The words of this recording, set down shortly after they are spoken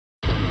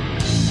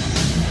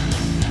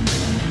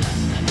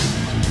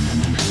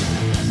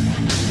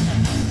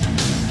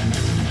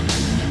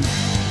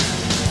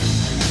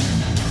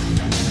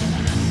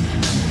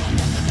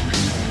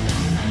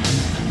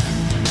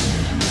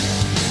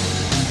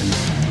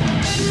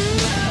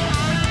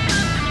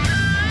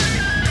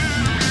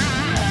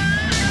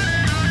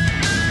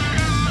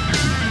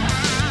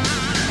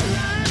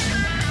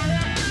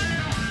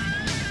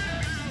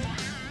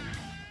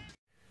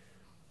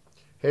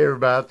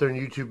everybody out there in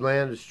YouTube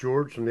land? It's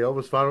George from the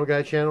Elvis Vinyl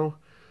Guy channel.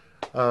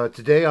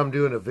 Today I'm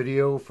doing a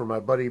video for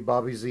my buddy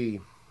Bobby Z.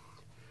 Do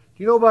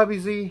you know Bobby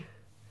Z?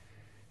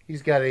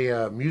 He's got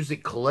a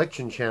music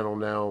collection channel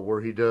now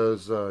where he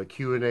does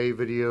Q&A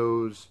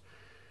videos.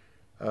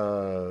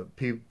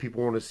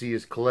 People want to see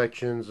his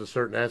collections, a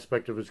certain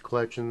aspect of his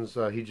collections.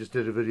 He just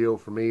did a video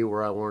for me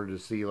where I wanted to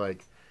see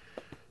like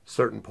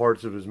certain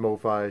parts of his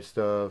MoFi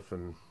stuff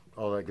and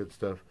all that good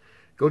stuff.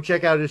 Go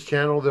check out his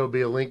channel. There'll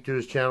be a link to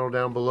his channel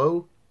down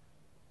below.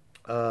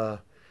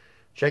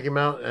 Check him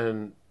out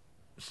and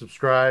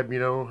subscribe. You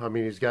know, I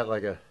mean, he's got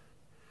like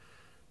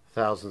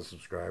 1,000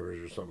 subscribers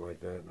or something like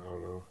that. I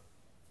don't know.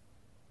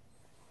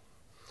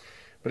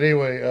 But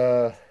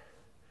anyway,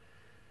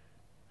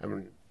 I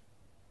mean,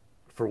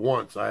 for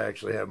once, I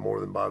actually have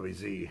more than Bobby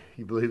Z.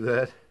 You believe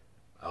that?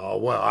 Oh,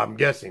 well, I'm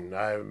guessing.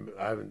 I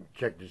haven't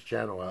checked his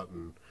channel out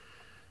in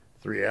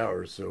 3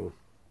 hours, so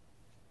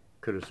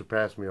could have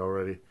surpassed me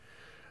already.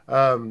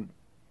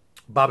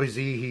 Bobby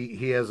Z,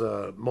 he has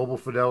a Mobile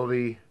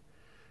Fidelity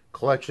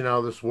collection out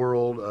of this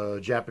world, a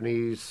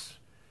Japanese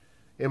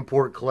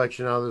import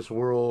collection out of this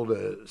world,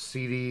 a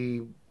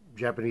CD,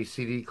 Japanese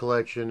CD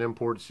collection,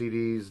 import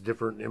CDs,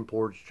 different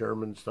imports,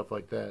 German, stuff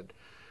like that.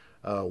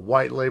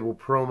 White label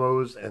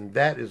promos, and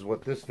that is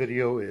what this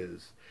video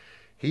is.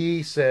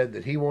 He said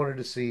that he wanted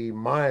to see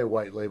my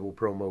white label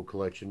promo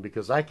collection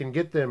because I can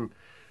get them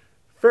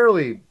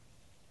fairly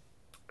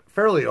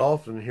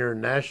often here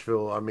in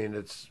Nashville. I mean,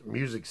 it's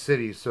Music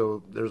City,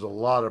 so there's a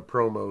lot of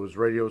promos,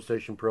 radio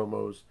station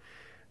promos.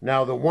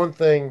 Now, the one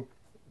thing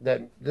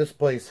that this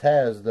place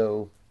has,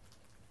 though,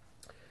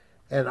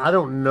 and I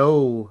don't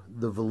know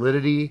the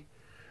validity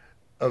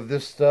of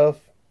this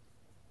stuff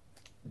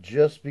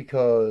just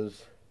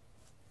because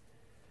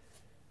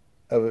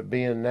of it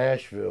being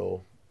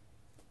Nashville,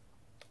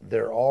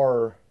 there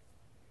are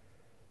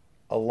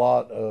a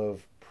lot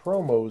of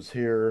promos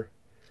here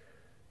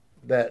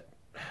that,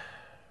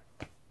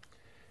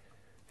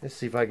 let's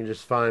see if I can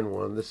just find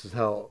one. This is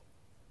how,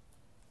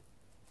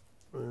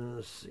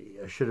 let's see,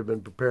 I should have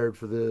been prepared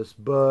for this,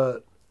 but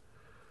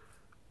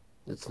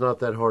it's not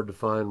that hard to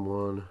find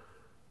one.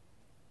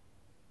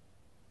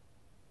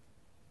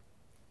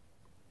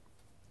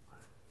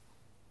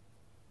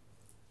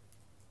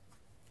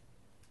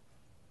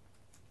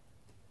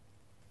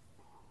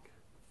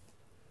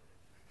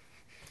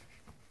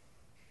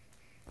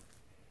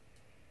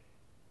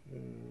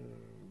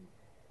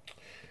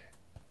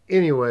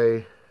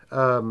 Anyway,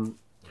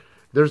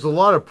 there's a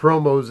lot of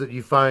promos that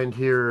you find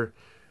here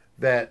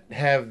that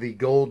have the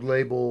gold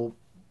label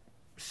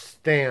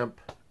stamp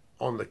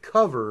on the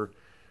cover,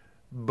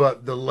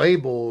 but the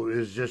label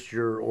is just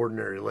your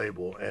ordinary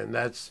label. And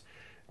that's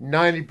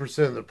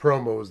 90% of the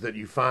promos that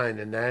you find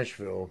in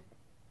Nashville.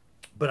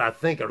 But I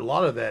think a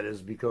lot of that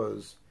is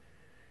because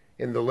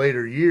in the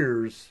later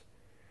years,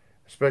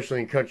 especially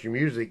in country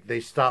music,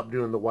 they stopped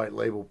doing the white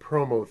label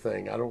promo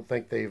thing. I don't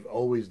think they've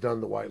always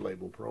done the white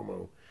label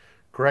promo.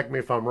 Correct me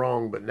if I'm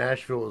wrong, but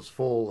Nashville is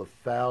full of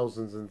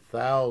thousands and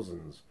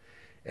thousands.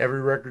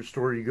 Every record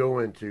store you go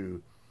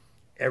into,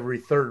 every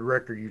third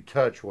record you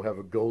touch will have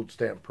a gold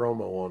stamp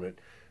promo on it,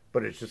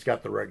 but it's just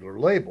got the regular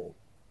label.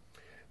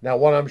 Now,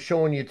 what I'm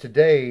showing you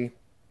today,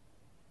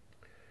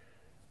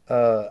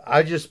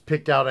 I just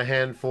picked out a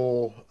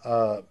handful.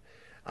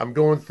 I'm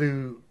going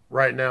through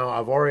right now.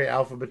 I've already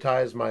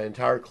alphabetized my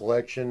entire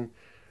collection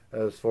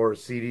as far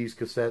as CDs,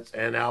 cassettes,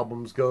 and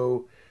albums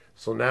go.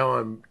 So now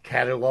I'm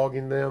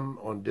cataloging them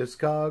on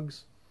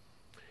Discogs.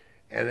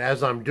 And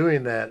as I'm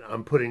doing that,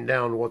 I'm putting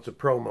down what's a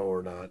promo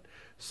or not.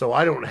 So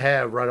I don't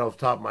have, right off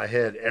the top of my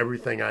head,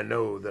 everything I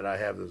know that I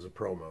have as a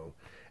promo.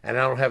 And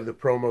I don't have the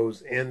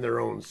promos in their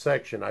own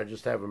section. I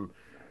just have them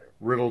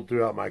riddled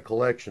throughout my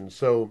collection.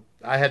 So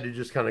I had to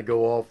just kind of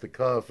go off the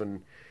cuff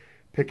and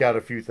pick out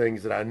a few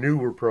things that I knew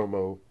were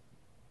promo.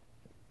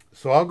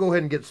 So I'll go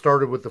ahead and get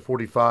started with the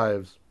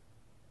 45s.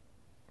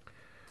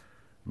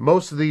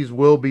 Most of these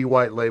will be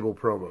white label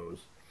promos.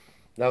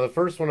 Now, the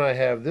first one I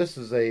have, this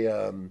is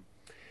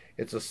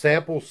it's a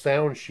sample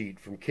sound sheet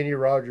from Kenny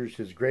Rogers,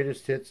 his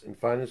greatest hits and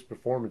finest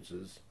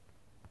performances.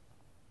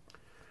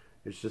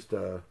 It's just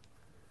a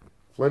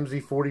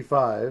flimsy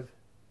 45.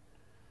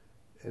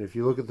 And if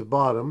you look at the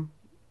bottom,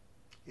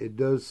 it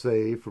does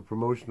say for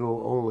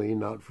promotional only,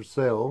 not for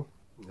sale.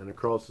 And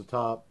across the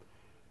top,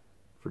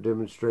 for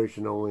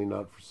demonstration only,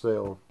 not for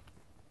sale.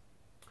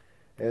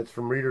 And it's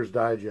from Reader's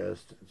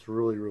Digest. It's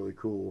really, really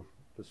cool.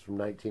 It's from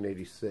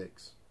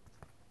 1986.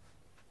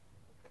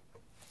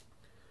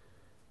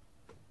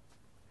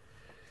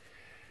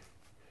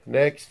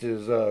 Next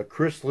is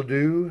Chris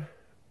Ledoux,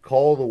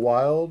 Call the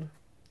Wild,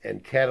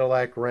 and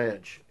Cadillac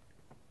Ranch.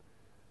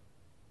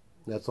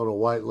 That's on a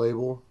white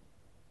label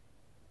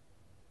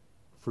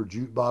for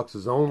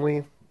jukeboxes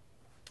only.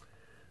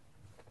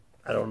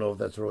 I don't know if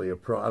that's really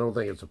I don't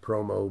think it's a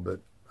promo,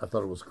 but I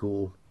thought it was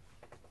cool.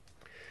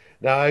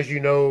 Now, as you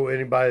know,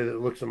 anybody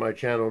that looks at my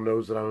channel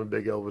knows that I'm a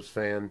big Elvis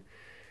fan.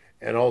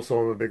 And also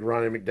I'm a big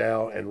Ronnie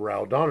McDowell and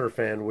Raul Donner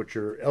fan, which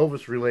are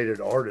Elvis-related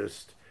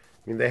artists.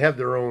 I mean, they have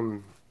their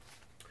own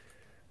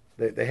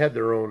they had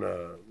their own,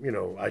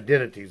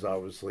 identities,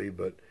 obviously,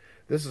 but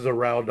this is a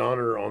Raul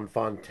Donner on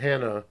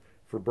Fontana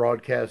for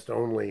broadcast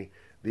only.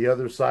 The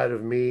Other Side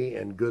of Me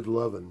and Good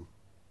Lovin'.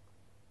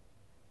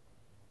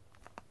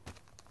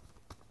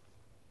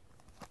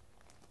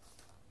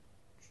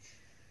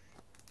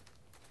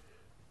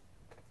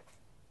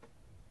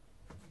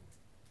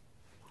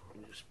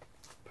 Just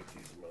put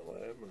these in my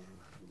lap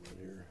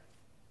here.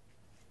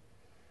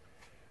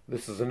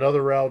 This is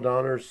another Raul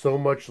Donner, So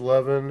Much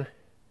Lovin',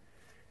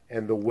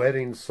 and the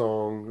Wedding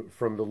Song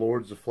from the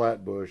Lords of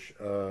Flatbush.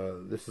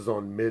 This is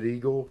on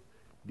Mid-Eagle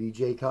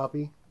DJ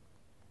copy.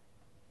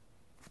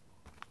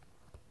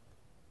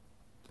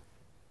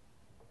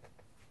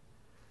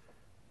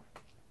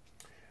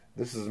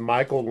 This is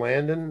Michael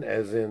Landon,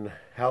 as in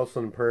House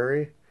on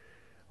Prairie,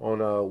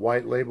 on a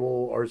white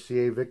label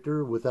RCA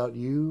Victor, Without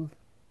You,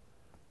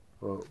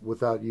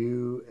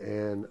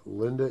 and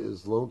Linda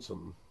is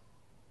Lonesome.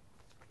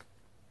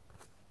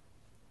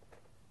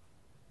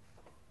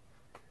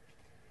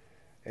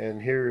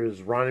 And here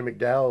is Ronnie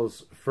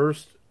McDowell's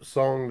first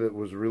song that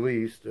was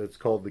released. It's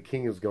called The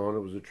King Is Gone. It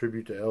was a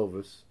tribute to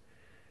Elvis.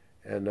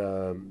 And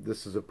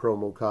this is a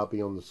promo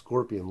copy on the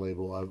Scorpion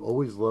label. I've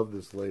always loved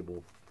this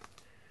label.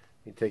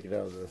 You take it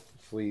out of the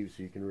sleeve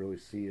so you can really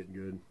see it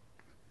good.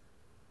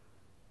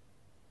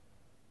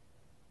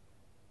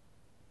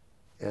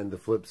 And the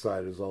flip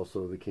side is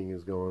also The King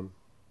Is Gone.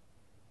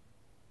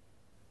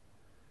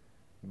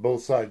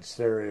 Both sides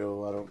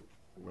stereo. I don't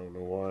know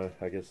why.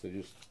 I guess they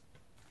just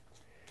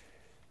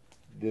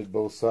did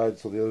both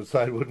sides so the other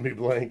side wouldn't be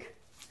blank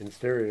in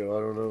stereo. I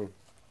don't know.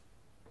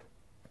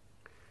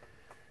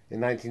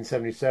 In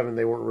 1977,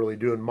 they weren't really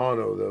doing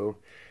mono, though.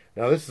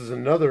 Now, this is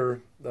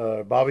another,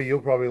 Bobby, you'll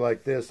probably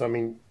like this. I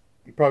mean,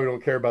 you probably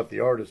don't care about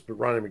the artist, but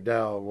Ronnie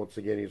McDowell, once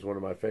again, he's one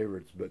of my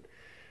favorites. But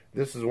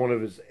this is one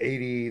of his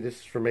this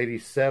is from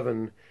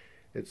 87.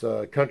 It's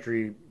a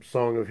country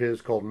song of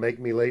his called Make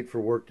Me Late for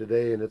Work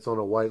Today, and it's on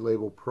a white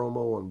label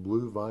promo on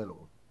blue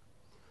vinyl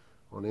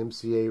on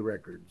MCA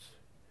Records.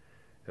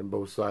 And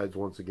both sides,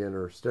 once again,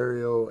 are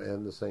stereo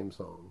and the same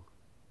song.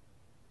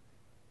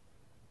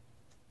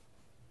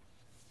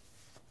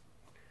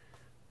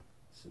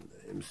 It's in the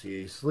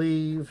MCA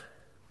sleeve.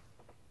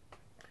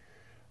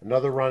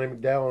 Another Ronnie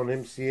McDowell on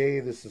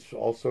MCA. This is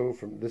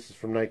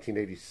from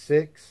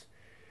 1986.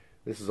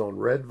 This is on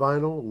red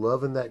vinyl.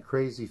 Loving That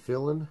Crazy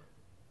Feeling.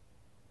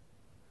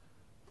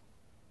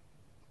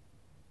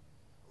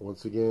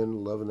 Once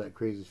again, Loving That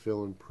Crazy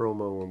Feeling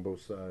promo on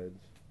both sides.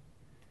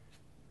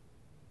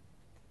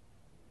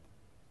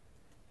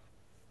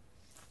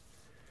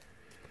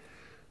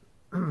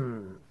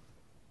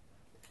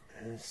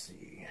 Let's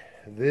see.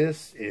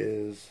 This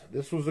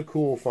was a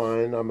cool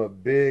find. I'm a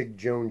big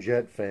Joan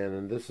Jett fan,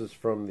 and this is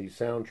from the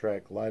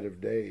soundtrack Light of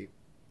Day.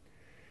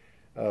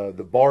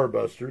 The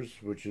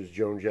Barbusters, which is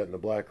Joan Jett and the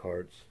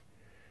Blackhearts,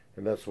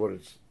 and that's what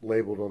it's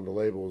labeled on the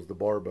label, is the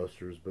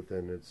Barbusters, but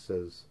then it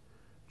says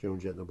Joan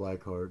Jett and the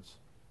Blackhearts.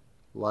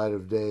 Light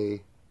of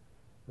Day.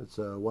 It's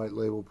a white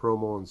label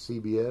promo on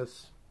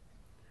CBS.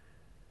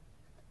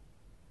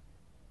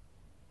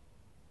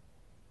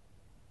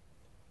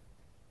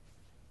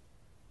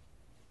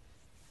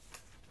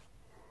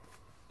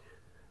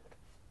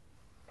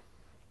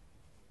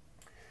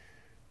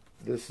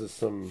 This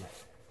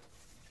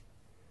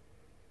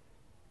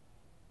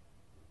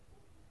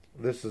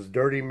is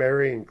Dirty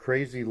Mary and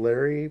Crazy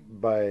Larry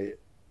by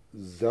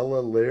Zella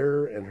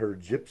Lear and her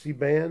Gypsy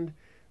Band.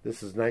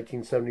 This is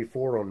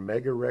 1974 on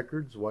Mega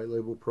Records, white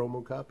label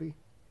promo copy.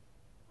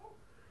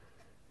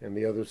 And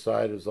the other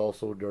side is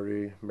also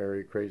Dirty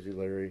Mary, Crazy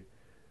Larry.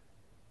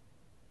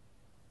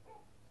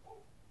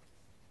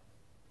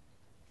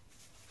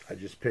 I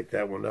just picked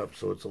that one up,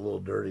 so it's a little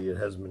dirty. It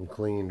hasn't been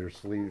cleaned or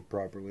sleeved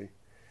properly.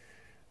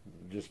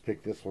 Just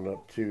picked this one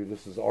up too.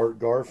 This is Art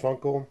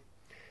Garfunkel.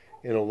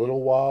 In a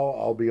Little While,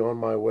 I'll Be on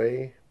My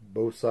Way.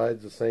 Both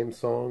sides the same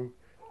song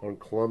on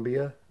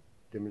Columbia.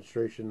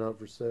 Demonstration Not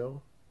for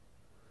Sale.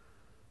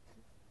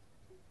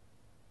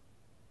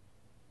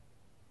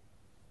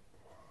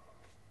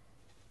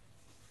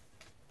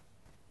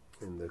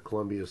 In the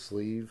Columbia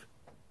sleeve.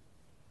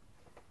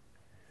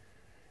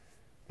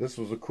 This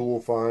was a cool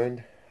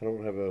find. I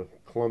don't have a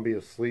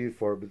Columbia sleeve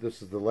for it, but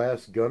this is The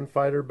Last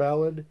Gunfighter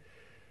Ballad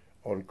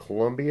on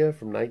Columbia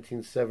from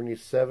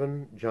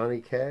 1977. Johnny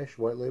Cash,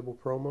 white label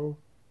promo.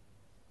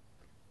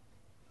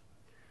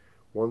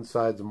 One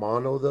side's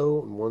mono,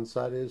 though, and one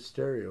side is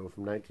stereo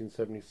from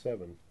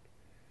 1977.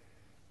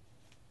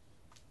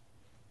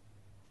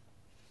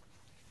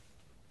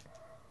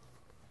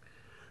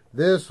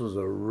 This was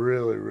a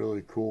really,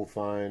 really cool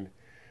find.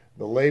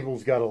 The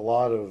label's got a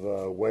lot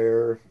of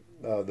wear.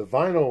 The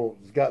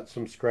vinyl's got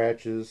some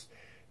scratches,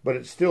 but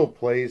it still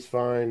plays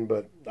fine,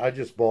 but I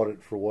just bought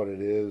it for what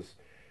it is.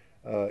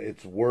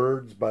 It's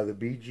Words by the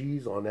Bee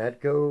Gees on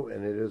Atco,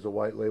 and it is a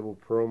white label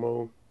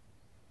promo.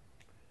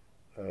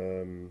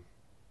 On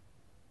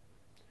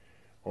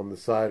the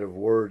side of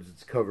Words,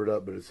 it's covered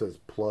up, but it says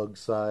Plug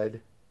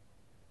Side.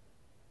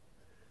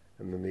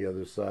 And then the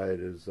other side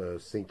is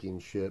Sinking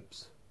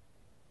Ships.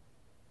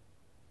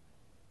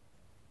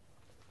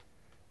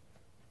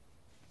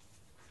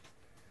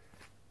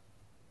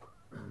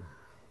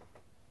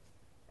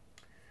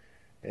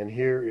 And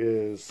here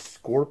is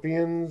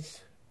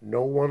Scorpions,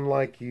 No One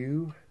Like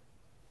You,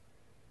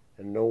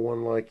 and No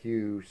One Like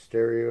You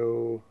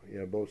stereo.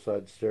 Yeah, both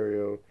sides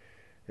stereo.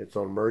 It's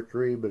on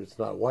Mercury, but it's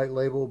not white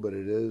label, but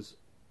it is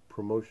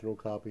promotional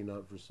copy,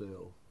 not for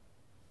sale.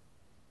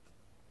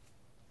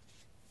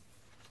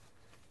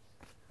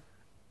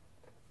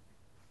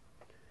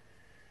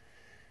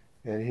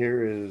 And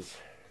here is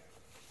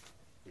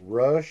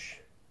Rush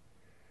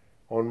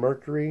on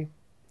Mercury.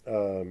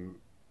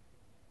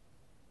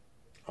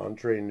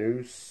 Entre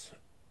Nous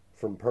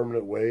from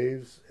Permanent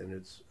Waves, and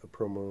it's a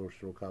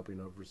promotional copy,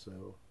 not for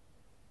sale.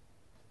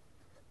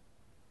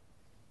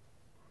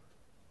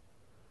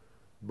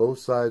 Both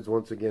sides,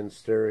 once again,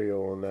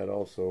 stereo on that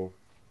also.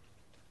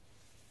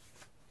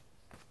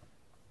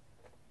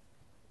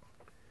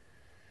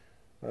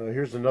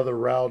 Here's another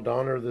Ral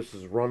Donner. This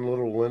is Run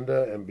Little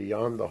Linda and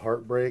Beyond the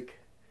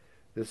Heartbreak.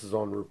 This is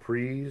on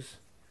Reprise.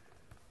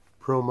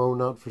 Promo,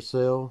 not for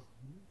sale.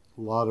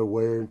 A lot of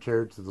wear and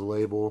tear to the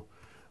label,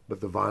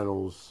 but the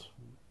vinyl's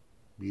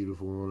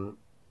beautiful on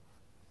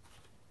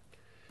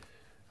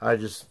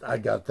it. I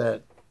got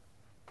that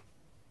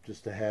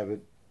just to have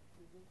it.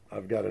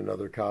 I've got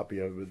another copy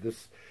of it.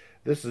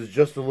 This is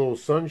Just a Little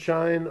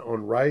Sunshine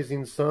on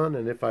Rising Sun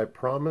and If I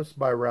Promise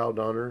by Ral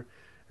Donner.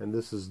 And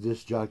this is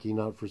Disc Jockey,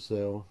 not for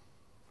sale.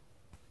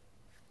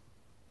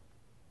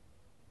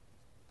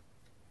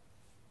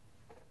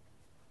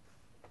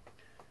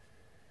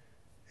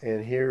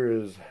 And here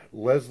is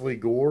Leslie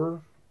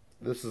Gore.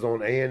 This is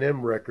on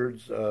A&M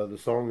Records. The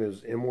song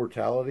is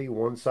Immortality.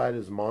 One side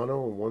is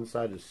mono and one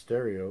side is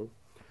stereo.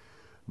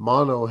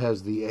 Mono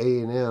has the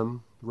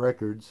A&M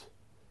Records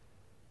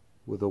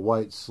with a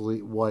white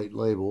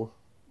label.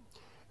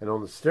 And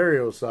on the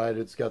stereo side,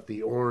 it's got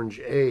the orange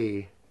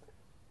A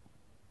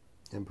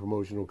and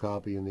promotional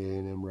copy in the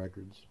A&M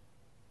Records.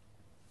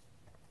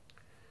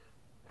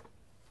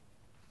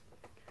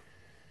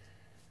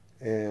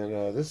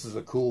 And this is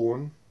a cool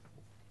one.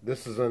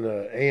 This is an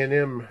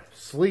A&M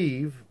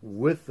sleeve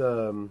with,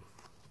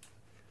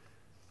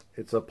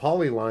 it's a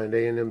polylined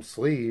A&M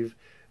sleeve.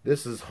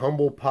 This is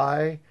Humble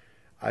Pie,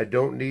 I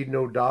Don't Need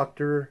No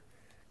Doctor,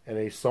 and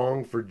A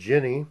Song for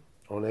Jenny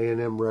on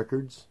A&M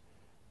Records.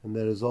 And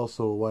that is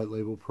also a white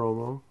label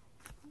promo.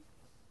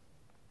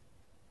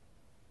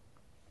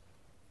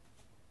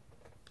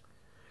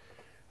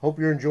 Hope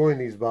you're enjoying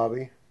these,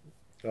 Bobby.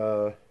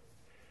 I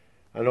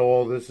know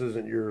all this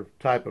isn't your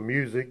type of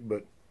music,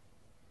 but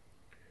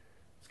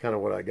it's kind of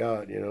what I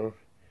got, you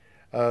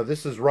know.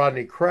 This is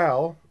Rodney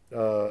Crowell,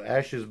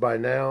 Ashes by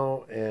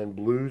Now and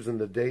Blues in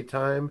the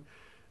Daytime.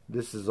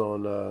 This is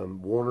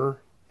on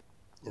Warner,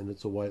 and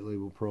it's a white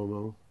label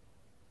promo.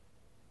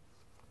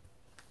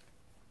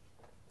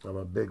 I'm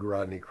a big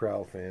Rodney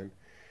Crowell fan.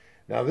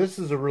 Now this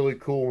is a really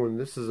cool one.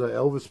 This is a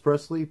Elvis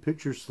Presley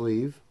picture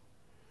sleeve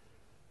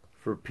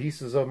for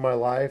Pieces of My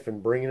Life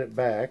and Bringing It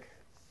Back.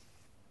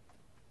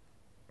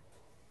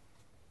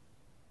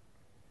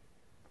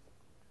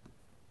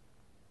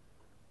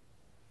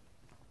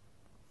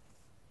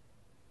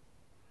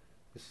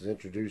 This is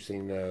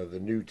introducing the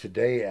new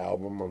Today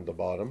album on the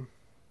bottom.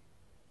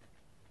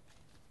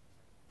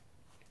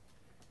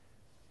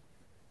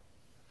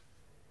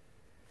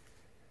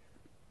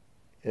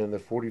 And the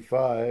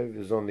 45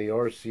 is on the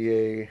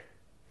RCA,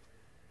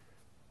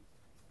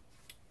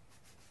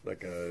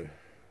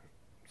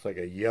 it's like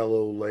a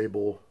yellow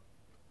label,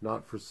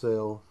 not for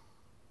sale.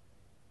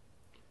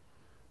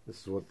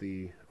 This is what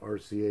the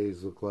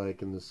RCAs look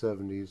like in the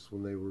 70s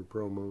when they were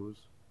promos.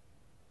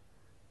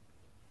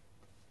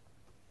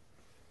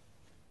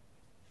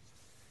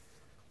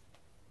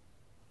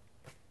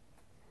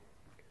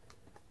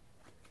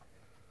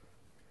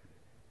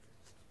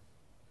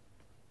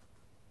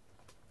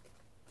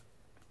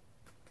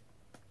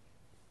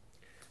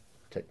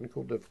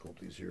 Technical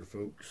difficulties here,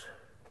 folks.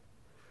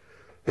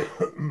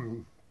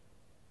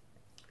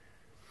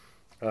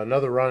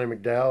 Another Ronnie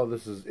McDowell.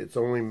 This is It's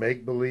Only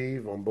Make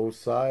Believe on both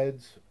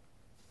sides,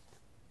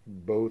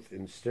 both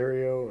in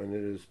stereo, and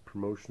it is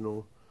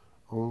promotional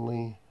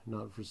only,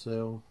 not for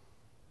sale.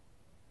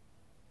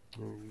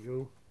 There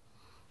you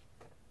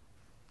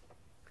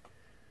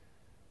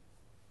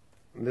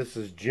go. This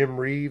is Jim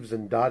Reeves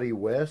and Dottie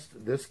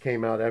West. This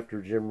came out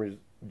after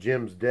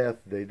Jim's death.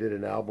 They did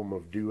an album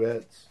of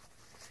duets.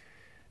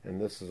 And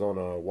this is on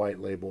a white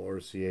label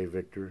RCA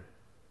Victor.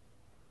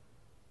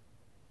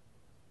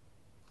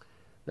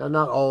 Now,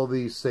 not all of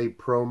these say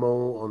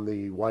promo on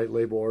the white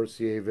label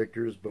RCA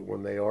Victors, but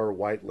when they are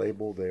white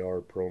label, they are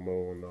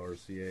promo on the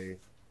RCA.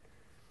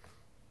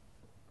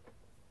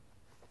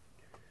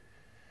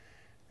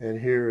 And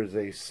here is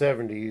a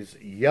 70s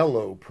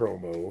yellow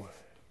promo.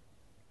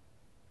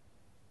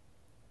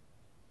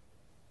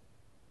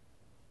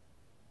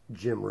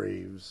 Jim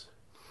Reeves.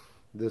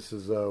 This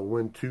is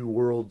When Two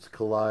Worlds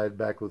Collide,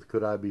 back with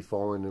Could I Be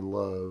Falling in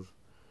Love.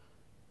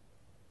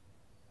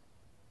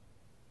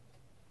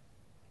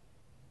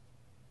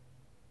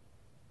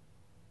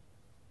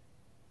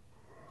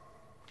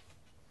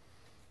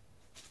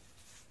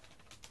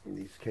 And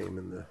these came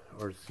in the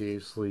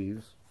RCA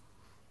sleeves.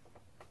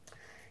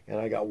 And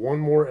I got one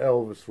more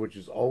Elvis, which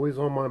is always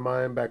on my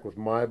mind, back with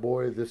My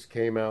Boy. This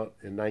came out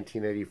in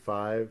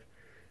 1985,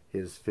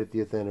 his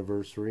 50th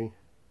anniversary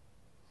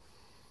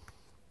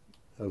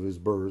of his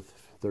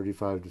birth,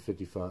 35 to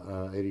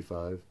 55,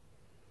 85.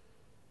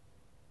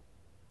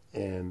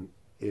 And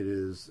it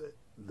is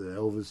the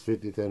Elvis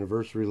 50th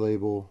anniversary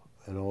label,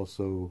 and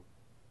also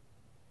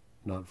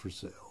not for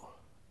sale.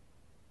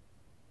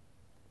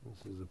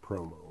 This is a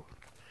promo.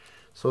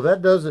 So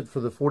that does it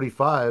for the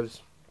 45s.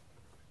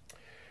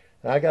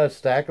 I got a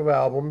stack of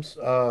albums.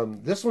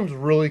 This one's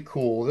really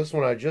cool. This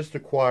one I just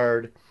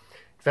acquired. In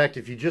fact,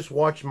 if you just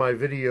watch my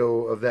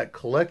video of that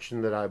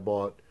collection that I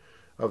bought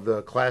of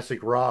the classic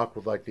rock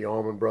with like the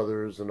Allman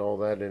Brothers and all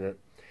that in it,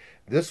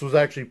 this was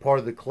actually part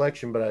of the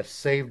collection, but I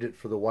saved it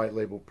for the white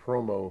label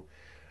promo.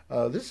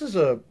 This is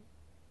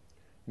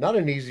not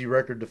an easy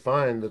record to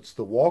find. That's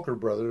the Walker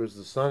Brothers,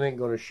 The Sun Ain't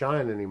Gonna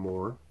Shine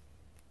Anymore.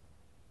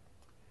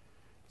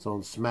 It's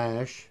on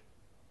Smash.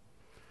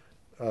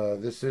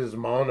 This is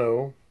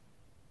Mono.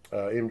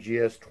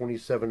 MGS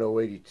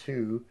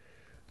 27082.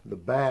 The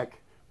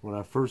back, when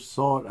I first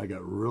saw it, I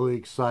got really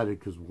excited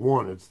because,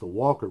 one, it's the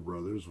Walker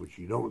Brothers, which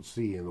you don't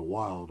see in the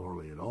wild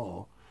hardly at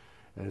all,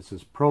 and it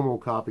says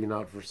promo copy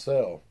not for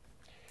sale.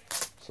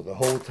 So the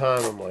whole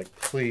time I'm like,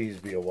 please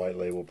be a white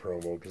label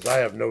promo, because I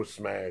have no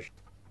Smash.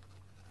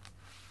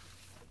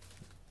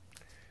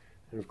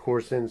 And of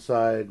course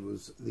inside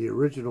was the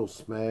original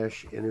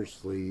Smash inner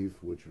sleeve,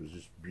 which was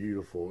just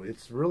beautiful.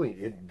 It's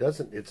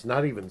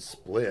not even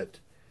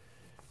split.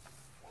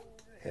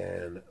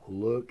 And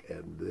look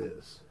at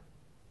this.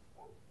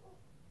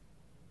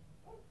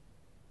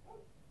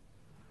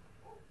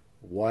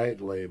 White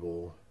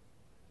label,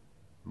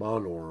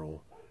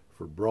 monaural,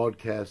 for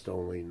broadcast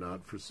only,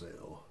 not for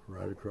sale,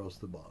 right across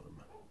the bottom.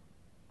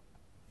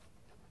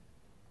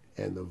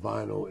 And the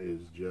vinyl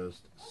is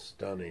just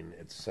stunning.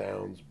 It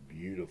sounds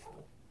beautiful.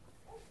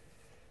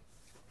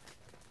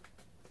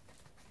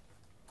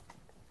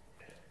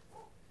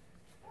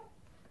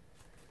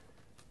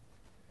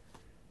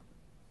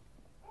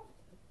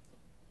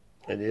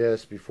 And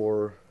yes,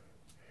 before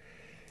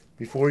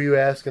you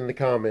ask in the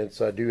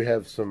comments, I do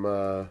have some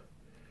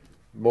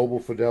Mobile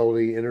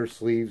Fidelity inner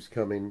sleeves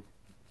coming,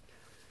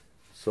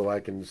 so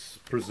I can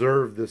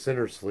preserve this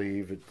inner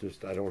sleeve.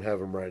 I don't have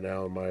them right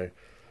now in my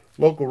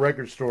local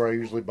record store I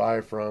usually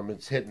buy from.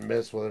 It's hit and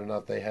miss whether or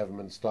not they have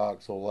them in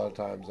stock, so a lot of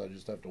times I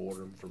just have to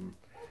order them from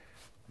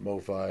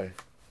MoFi.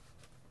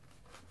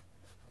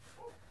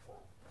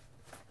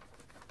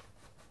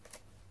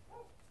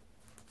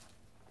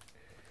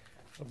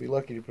 I'll be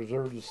lucky to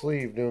preserve the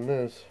sleeve doing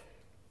this.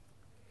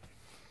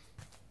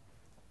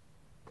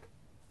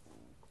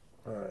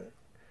 Alright.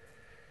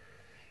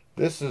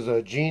 This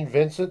is Gene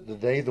Vincent, The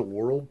Day the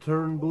World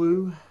Turned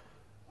Blue.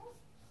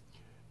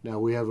 Now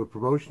we have a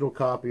promotional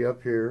copy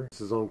up here. This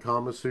is on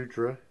Kama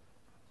Sutra.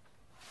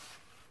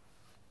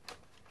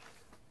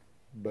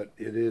 But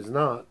it is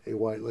not a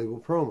white label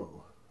promo.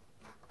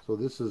 So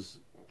this is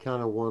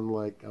kind of one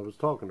like I was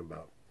talking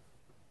about.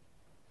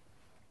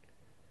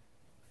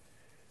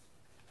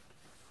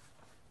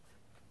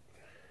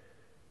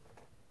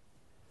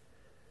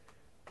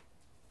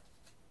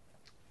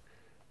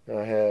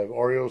 I have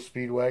REO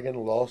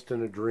Speedwagon, Lost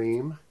in a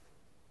Dream.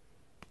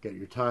 Got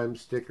your time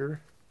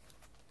sticker.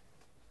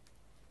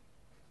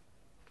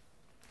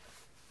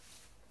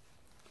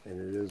 And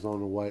it is on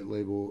the white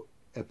label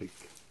Epic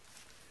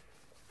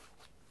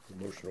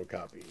promotional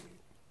copy.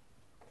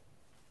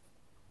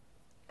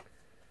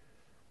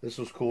 This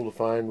was cool to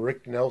find.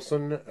 Rick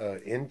Nelson,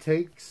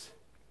 Intakes.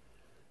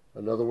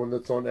 Another one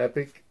that's on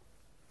Epic,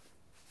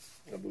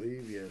 I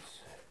believe, yes.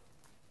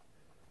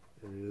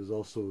 And it is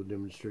also a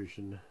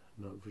demonstration,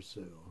 not for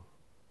sale.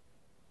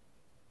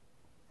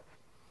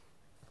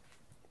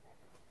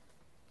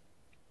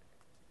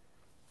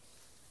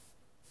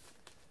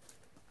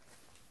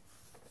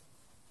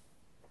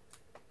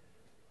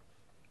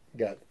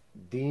 Got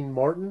Dean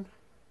Martin.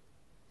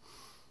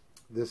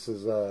 This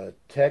is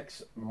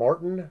Tex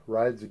Martin,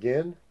 Rides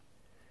Again.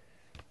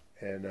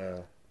 And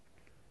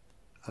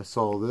I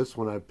saw this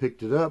when I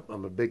picked it up.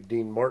 I'm a big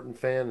Dean Martin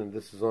fan, and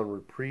this is on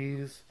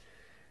Reprise.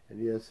 And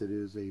yes, it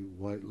is a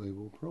white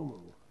label promo.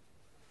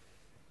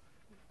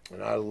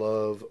 And I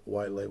love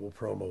white label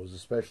promos,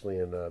 especially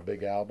in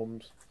big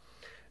albums.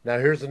 Now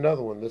here's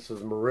another one. This is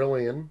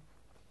Marillion.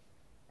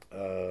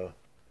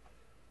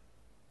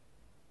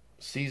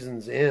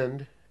 Season's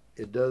End.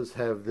 It does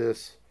have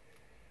this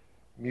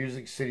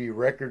Music City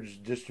Records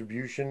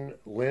distribution,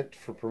 lent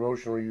for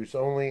promotional use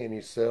only. Any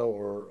sale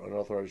or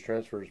unauthorized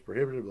transfer is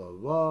prohibited, blah, blah,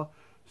 blah.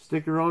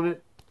 Sticker on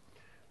it.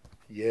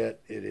 Yet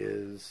it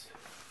is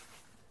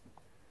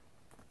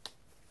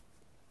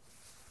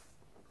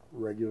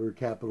regular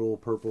capital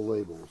purple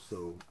label.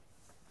 So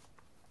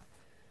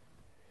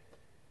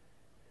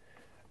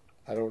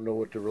I don't know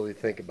what to really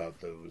think about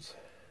those.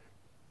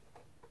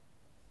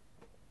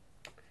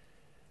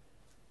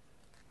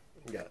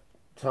 You got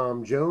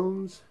Tom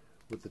Jones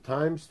with the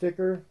time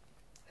sticker,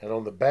 and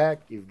on the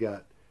back you've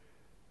got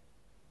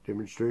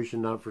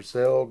demonstration not for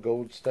sale,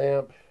 gold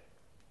stamp.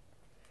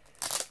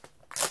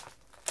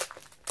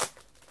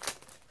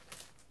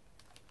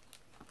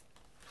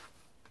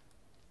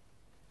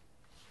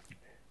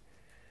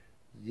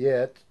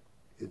 yet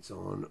it's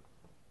on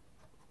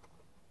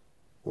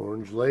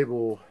Orange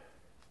Label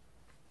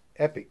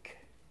Epic.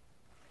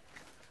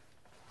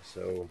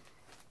 So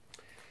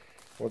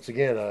once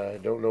again, I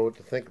don't know what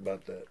to think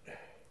about that.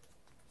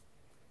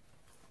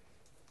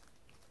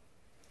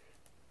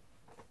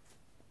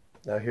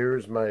 Now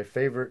here's my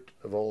favorite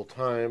of all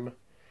time.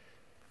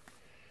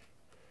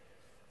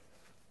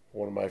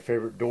 One of my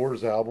favorite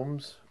Doors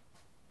albums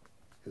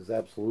is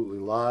Absolutely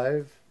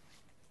Live.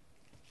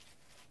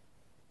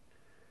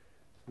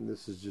 And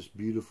this is just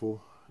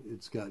beautiful.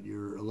 It's got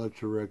your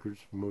Elektra Records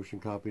promotion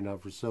copy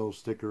not for sale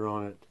sticker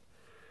on it.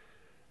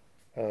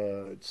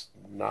 It's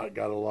not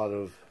got a lot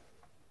of...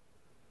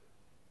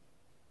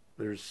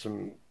 There's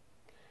some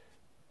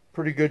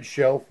pretty good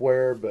shelf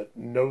wear, but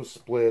no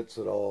splits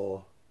at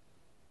all.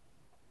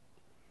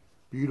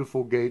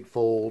 Beautiful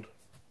gatefold.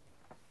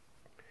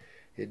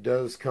 It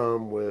does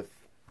come with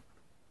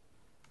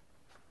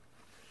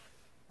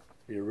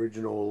the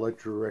original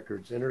Elektra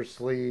Records inner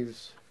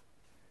sleeves.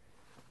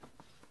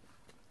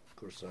 Of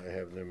course, I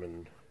have them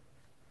in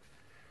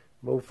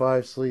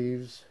Mo-Fi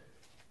sleeves.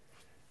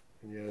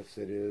 And yes,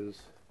 it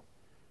is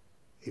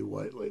a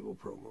white label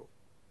promo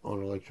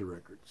on Elektra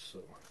Records. So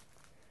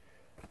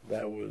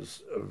that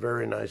was a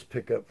very nice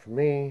pickup for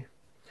me.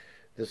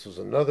 This was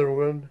another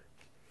one.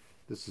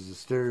 This is a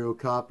stereo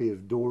copy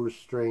of Doors'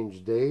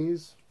 Strange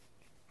Days.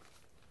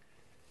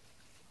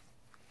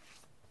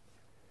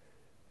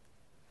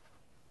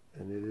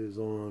 And it is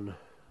on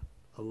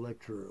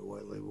Elektra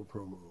white label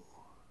promo.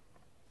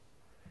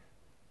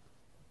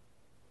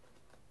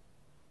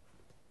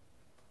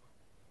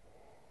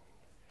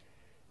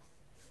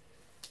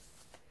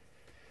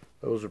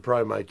 Those are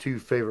probably my two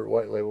favorite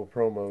white label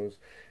promos.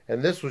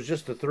 And this was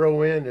just to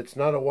throw in. It's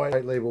not a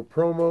white label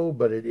promo,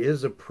 but it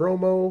is a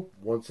promo.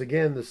 Once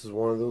again, this is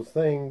one of those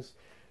things.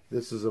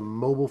 This is a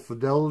Mobile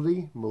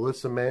Fidelity,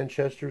 Melissa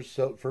Manchester's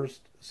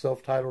first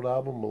self-titled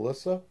album,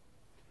 Melissa.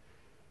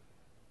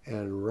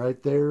 And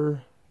right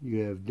there,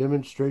 you have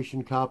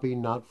demonstration copy,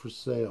 not for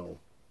sale.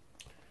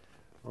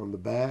 On the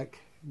back,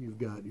 you've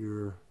got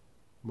your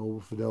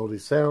Mobile Fidelity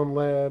Sound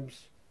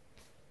Labs.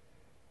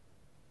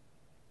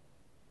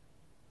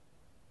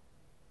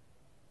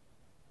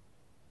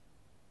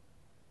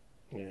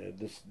 Yeah,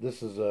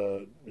 this is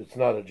it's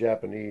not a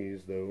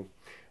Japanese though,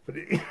 but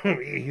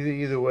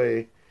either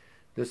way,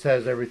 this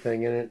has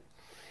everything in it.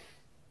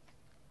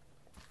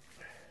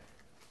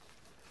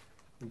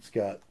 It's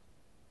got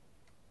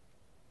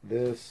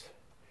this,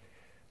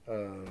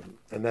 and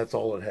that's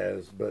all it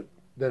has. But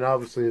then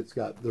obviously it's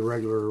got the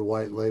regular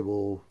white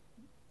label,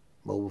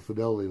 Mobile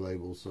Fidelity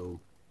label.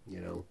 So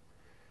you know,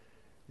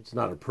 it's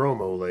not a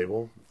promo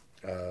label.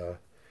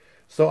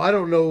 So I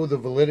don't know the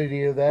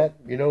validity of that.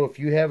 You know, if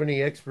you have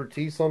any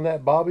expertise on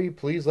that, Bobby,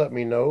 please let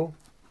me know.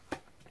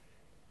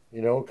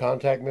 You know,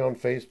 contact me on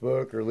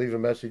Facebook or leave a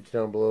message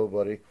down below,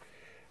 buddy.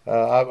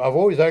 I've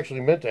always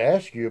actually meant to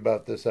ask you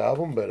about this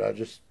album, but I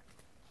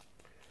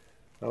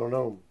don't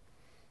know.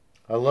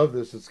 I love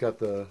this. It's got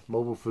the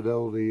Mobile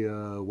Fidelity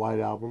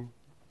white album.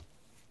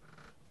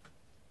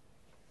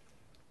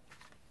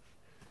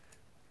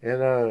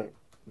 And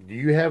do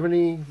you have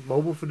any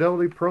Mobile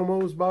Fidelity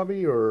promos,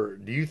 Bobby? Or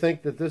do you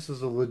think that this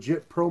is a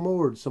legit promo,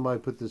 or did somebody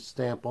put this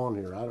stamp on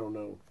here? I don't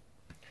know.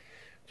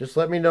 Just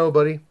let me know,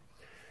 buddy.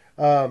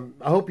 I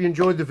hope you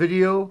enjoyed the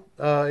video.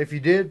 If you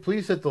did,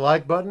 please hit the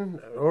like button,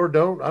 or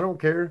don't. I don't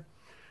care.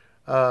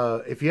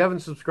 If you haven't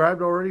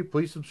subscribed already,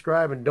 please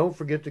subscribe. And don't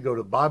forget to go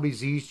to Bobby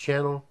Z's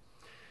channel.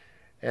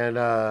 And,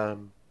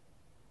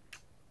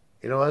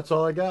 you know, that's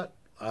all I got.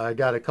 I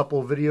got a couple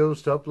of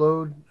videos to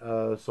upload,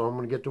 so I'm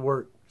going to get to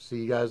work. See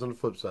you guys on the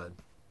flip side.